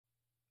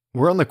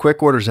We're on the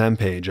Quick Orders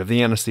MPage of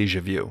the Anesthesia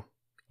view.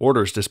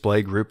 Orders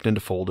display grouped into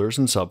folders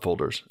and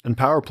subfolders, and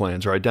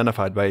PowerPlans are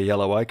identified by a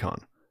yellow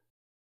icon.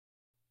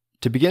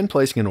 To begin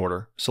placing an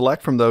order,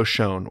 select from those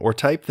shown or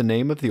type the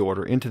name of the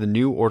order into the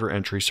New Order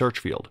Entry search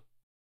field.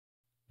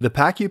 The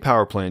PACU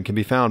PowerPlan can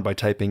be found by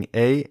typing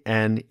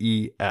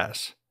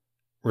ANES.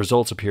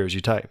 Results appear as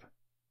you type.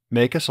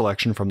 Make a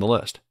selection from the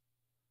list.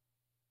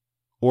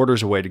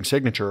 Orders awaiting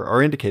signature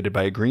are indicated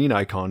by a green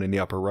icon in the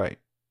upper right.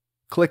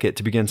 Click it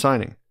to begin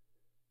signing.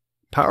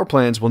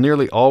 PowerPlans will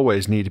nearly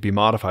always need to be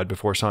modified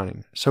before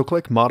signing, so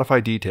click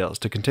Modify Details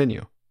to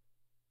continue.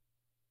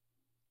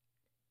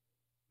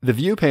 The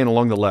view pane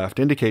along the left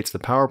indicates the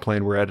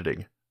PowerPlan we're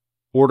editing.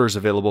 Orders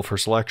available for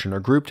selection are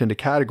grouped into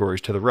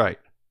categories to the right.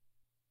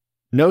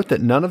 Note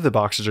that none of the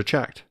boxes are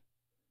checked.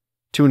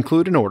 To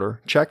include an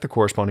order, check the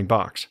corresponding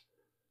box.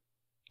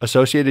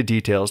 Associated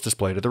details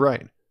display to the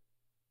right.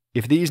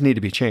 If these need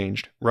to be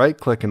changed,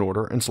 right-click an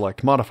order and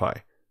select Modify.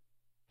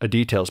 A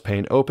Details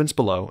pane opens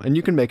below, and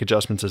you can make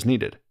adjustments as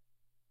needed.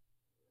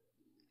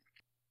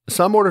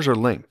 Some orders are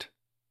linked.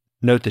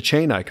 Note the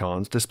chain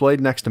icons displayed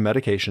next to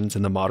medications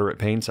in the moderate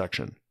pain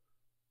section.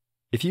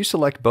 If you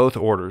select both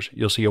orders,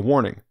 you'll see a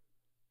warning.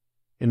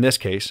 In this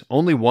case,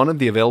 only one of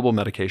the available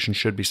medications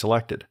should be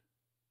selected.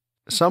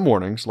 Some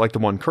warnings, like the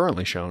one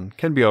currently shown,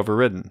 can be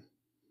overridden.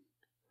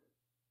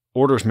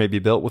 Orders may be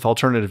built with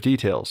alternative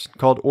details,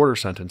 called order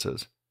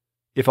sentences.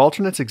 If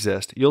alternates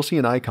exist, you'll see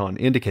an icon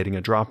indicating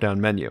a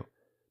drop-down menu.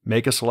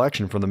 Make a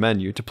selection from the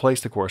menu to place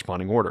the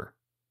corresponding order.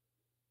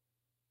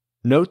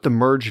 Note the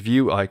Merge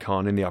View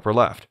icon in the upper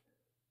left.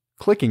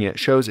 Clicking it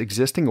shows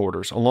existing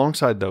orders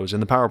alongside those in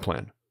the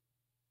PowerPlan.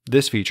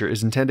 This feature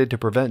is intended to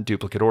prevent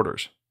duplicate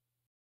orders.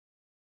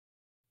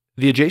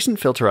 The adjacent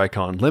filter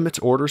icon limits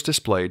orders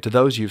displayed to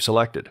those you've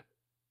selected.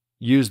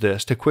 Use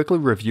this to quickly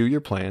review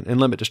your plan and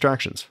limit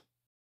distractions.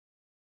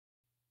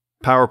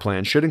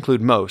 PowerPlan should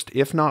include most,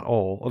 if not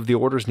all, of the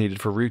orders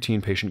needed for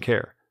routine patient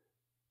care.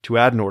 To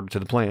add an order to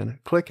the plan,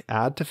 click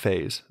Add to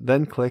Phase,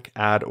 then click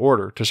Add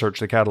Order to search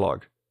the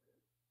catalog.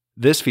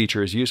 This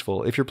feature is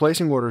useful if you're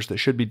placing orders that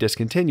should be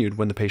discontinued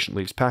when the patient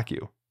leaves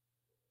PACU.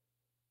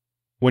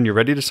 When you're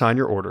ready to sign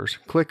your orders,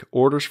 click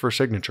Orders for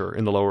Signature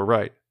in the lower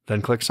right,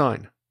 then click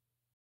Sign.